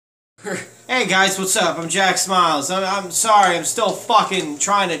Hey guys, what's up? I'm Jack Smiles. I'm sorry, I'm still fucking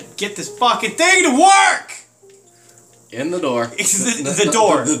trying to get this fucking thing to work! In the door. The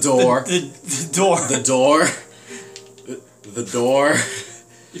door. The door. The door. The door. The door.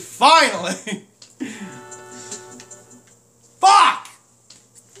 Finally! Fuck!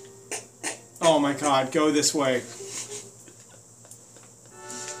 Oh my god, go this way.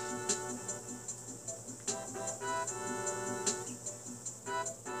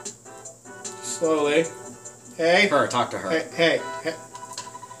 Slowly. Hey. Her, talk to her. Hey.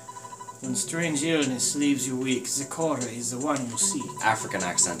 When strange illness leaves you weak, Zecora is the one you seek. African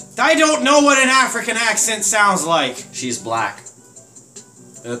accent. I don't know what an African accent sounds like. She's black.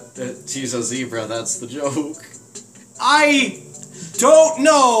 She's a zebra, that's the joke. I don't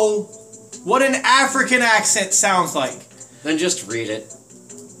know what an African accent sounds like. Then just read it.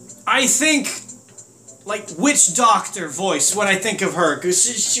 I think, like, witch doctor voice when I think of her, because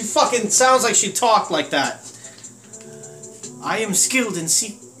she fucking sounds like she talked like that. I am skilled in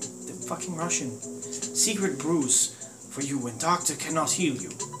the fucking Russian. Secret brews for you when doctor cannot heal you.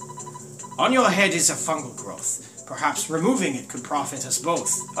 On your head is a fungal growth. Perhaps removing it could profit us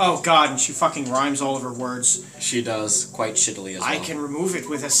both. Oh god, and she fucking rhymes all of her words. She does, quite shittily as well. I can remove it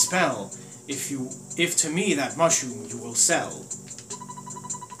with a spell, if to me that mushroom you will sell.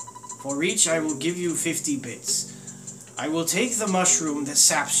 For each I will give you 50 bits. I will take the mushroom that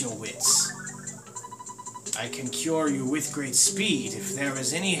saps your wits. I can cure you with great speed if there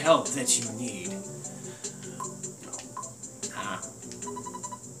is any help that you need.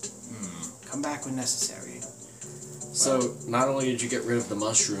 Come back when necessary. So, not only did you get rid of the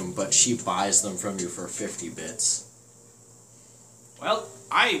mushroom, but she buys them from you for 50 bits. Well,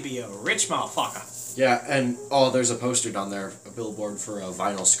 I be a rich motherfucker. Yeah, and, there's a poster down there, a billboard for a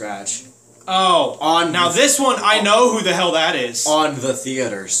vinyl scratch. Oh, now this one, I know who the hell that is. On the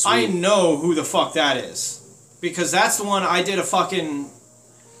theater, sweet. I know who the fuck that is. Because that's the one I did a fucking,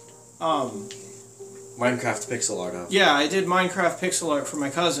 Minecraft pixel art of. Yeah, I did Minecraft pixel art for my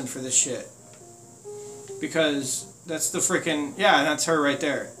cousin for this shit. Because that's the freaking, yeah, that's her right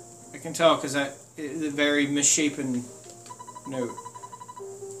there. I can tell because that the very misshapen note.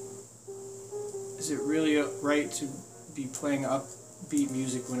 Is it really right to be playing upbeat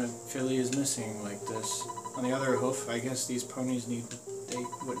music when a filly is missing like this? On the other hoof, I guess these ponies need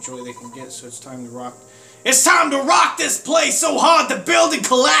what joy they can get, so it's time to rock. It's time to rock this place so hard the building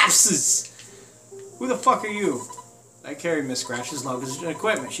collapses! Who the fuck are you? I carry Miss Scratch's luggage and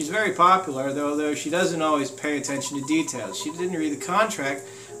equipment. She's very popular, though she doesn't always pay attention to details. She didn't read the contract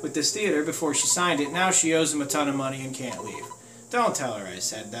with this theater before she signed it. Now she owes him a ton of money and can't leave. Don't tell her I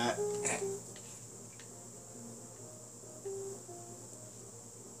said that.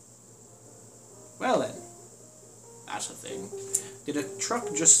 Well then, that's a thing. Did a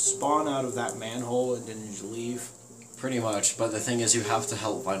truck just spawn out of that manhole and didn't just leave? Pretty much, but the thing is you have to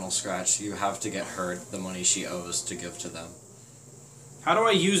help Vinyl Scratch. You have to get her the money she owes to give to them. How do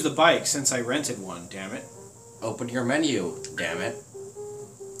I use the bike since I rented one, damn it? Open your menu, damn it.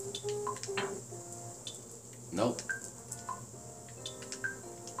 Nope.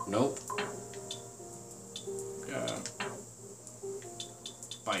 Nope.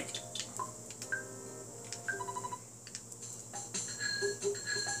 Bike.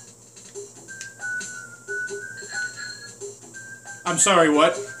 I'm sorry,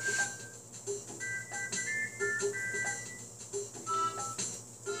 what?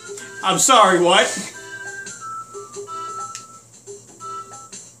 I'm sorry, what?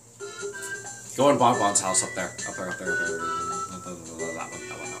 Go in Bonbon's house up there. Up there.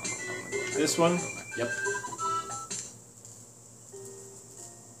 This one? Yep.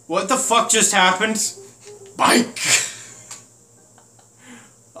 What the fuck just happened? Bike!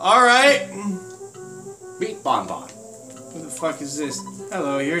 Alright. Meet Bonbon. Who the fuck is this?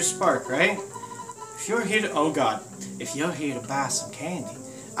 Hello, you're Spark, right? If you're here to... Oh god. If you're here to buy some candy,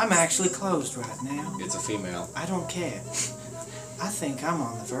 I'm actually closed right now. It's a female. I don't care. I think I'm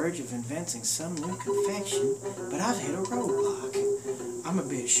on the verge of inventing some new confection, but I've hit a roadblock. I'm a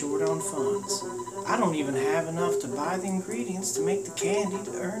bit short on funds. I don't even have enough to buy the ingredients to make the candy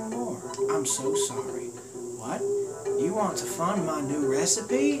to earn more. I'm so sorry. What? You want to fund my new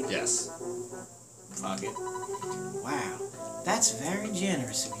recipe? Yes. Fuck it. Wow, that's very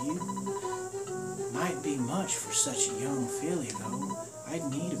generous of you. Might be much for such a young filly, though. I'd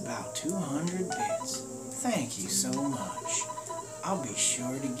need about 200 bits. Thank you so much. I'll be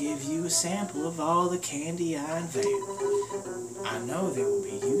sure to give you a sample of all the candy I unveil. I know they will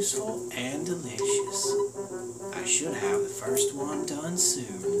be useful and delicious. I should have the first one done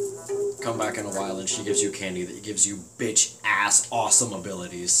soon. Come back in a while and she gives you candy that gives you bitch-ass awesome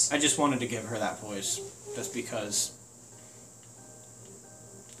abilities. I just wanted to give her that voice, just because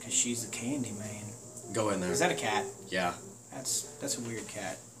she's the candy man. Go in there. Is that a cat? Yeah. That's a weird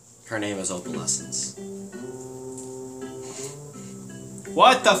cat. Her name is Opalescence.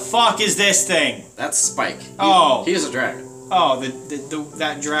 What the fuck is this thing? That's Spike. Oh. He is a dragon. Oh,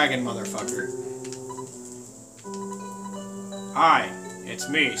 that dragon motherfucker. Hi, it's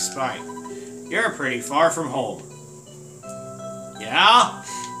me, Spike. You're pretty far from home. Yeah?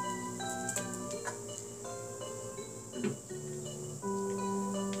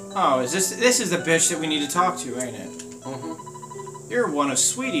 Oh, this is the bitch that we need to talk to, ain't it? Mm-hmm. You're one of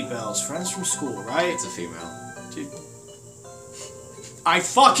Sweetie Belle's friends from school, right? It's a female. Dude. I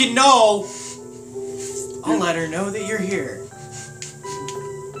fucking know! I'll let her know that you're here.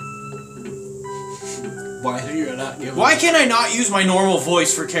 Why do you not give Why can I not use my normal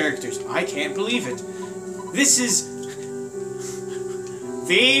voice for characters? I can't believe it. This is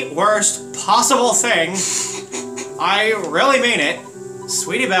the worst possible thing. I really mean it.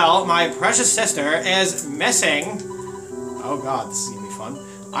 Sweetie Belle, my precious sister, is missing. Oh god, this is gonna be fun.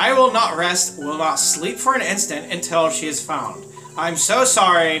 I will not rest, will not sleep for an instant until she is found. I'm so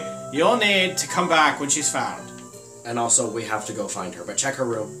sorry. You'll need to come back when she's found. And also, we have to go find her. But check her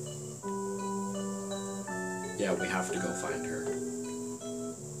room. Yeah, we have to go find her.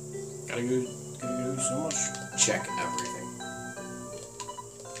 Gotta go so much. Check everything.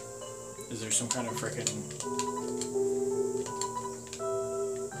 Is there some kind of frickin'...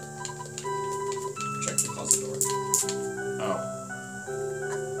 Check the closet door. Oh.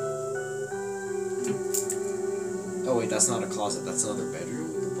 Oh wait, that's not a closet. That's another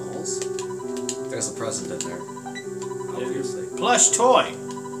bedroom with the balls. There's a present in there. Obviously. Plush toy!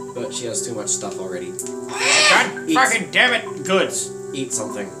 But she has too much stuff already. God fucking damn it! Goods! Eat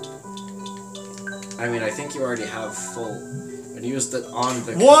something. I mean, I think you already have full... And used it on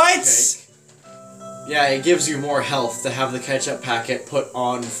the What?! Cupcake. Yeah, it gives you more health to have the ketchup packet put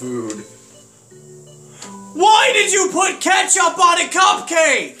on food. Why did you put ketchup on a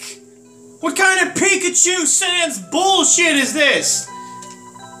cupcake?! What kind of Pikachu sans bullshit is this?!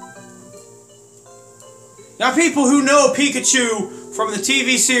 Now people who know Pikachu from the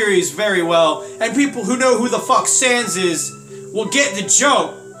TV series very well, and people who know who the fuck Sans is, will get the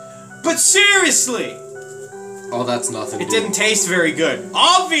joke. But seriously! Oh, that's nothing. It didn't taste very good.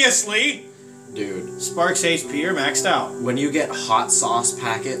 Obviously! Dude. Spark's HP are maxed out. When you get hot sauce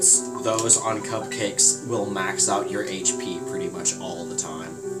packets, those on cupcakes will max out your HP pretty much all the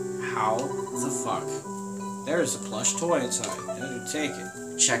time. How the fuck? There's a plush toy inside. Take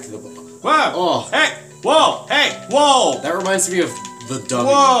it. Check the... Whoa! Oh. Hey! Whoa! Hey! Whoa! That reminds me of the dummy.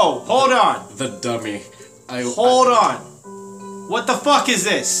 Whoa! Hold on! The dummy. Hold on! What the fuck is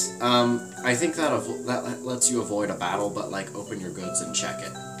this? I think that lets you avoid a battle, but like open your goods and check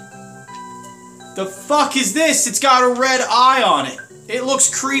it. The fuck is this? It's got a red eye on it. It looks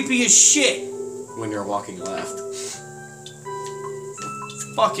creepy as shit. When you're walking left.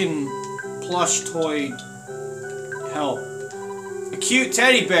 Fucking plush toy help. A cute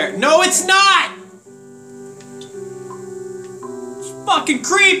teddy bear. No, it's not! It's fucking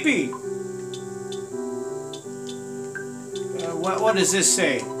creepy! What does this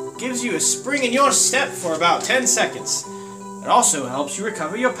say? Gives you a spring in your step for about 10 seconds. It also helps you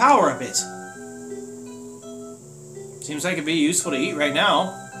recover your power a bit. Seems like it'd be useful to eat right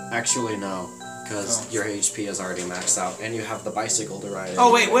now. Actually, no. Because your HP is already maxed out, and you have the bicycle to ride.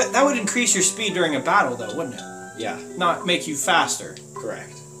 Oh wait, what? That would increase your speed during a battle though, wouldn't it? Yeah. Not make you faster.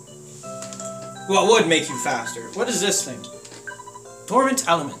 Correct. Well, it would make you faster. What is this thing? Dormant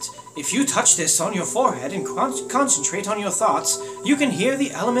element. If you touch this on your forehead and concentrate on your thoughts, you can hear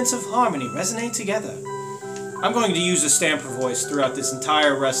the elements of harmony resonate together. I'm going to use the Stamper voice throughout this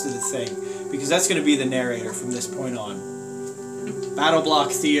entire rest of the thing, because that's going to be the narrator from this point on. Battle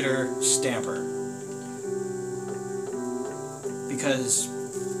Block Theater Stamper. Because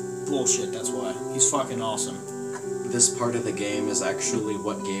bullshit, that's why. He's fucking awesome. This part of the game is actually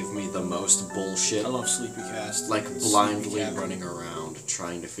what gave me the most bullshit. I love Sleepycast. Like blindly running around,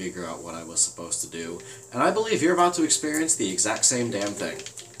 trying to figure out what I was supposed to do. And I believe you're about to experience the exact same damn thing.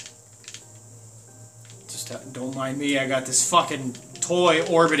 Just don't mind me, I got this fucking toy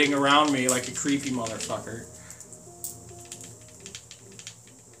orbiting around me like a creepy motherfucker.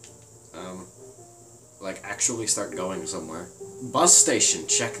 Like actually start going somewhere. Bus station,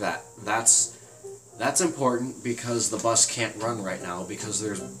 check that. That's That's important because the bus can't run right now because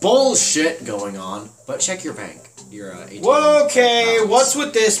there's bullshit going on. But check your bank. Your ATM. Whoa, okay, what's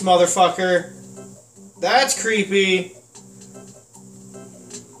with this motherfucker? That's creepy.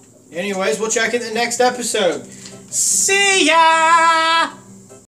 Anyways, we'll check in the next episode. See ya!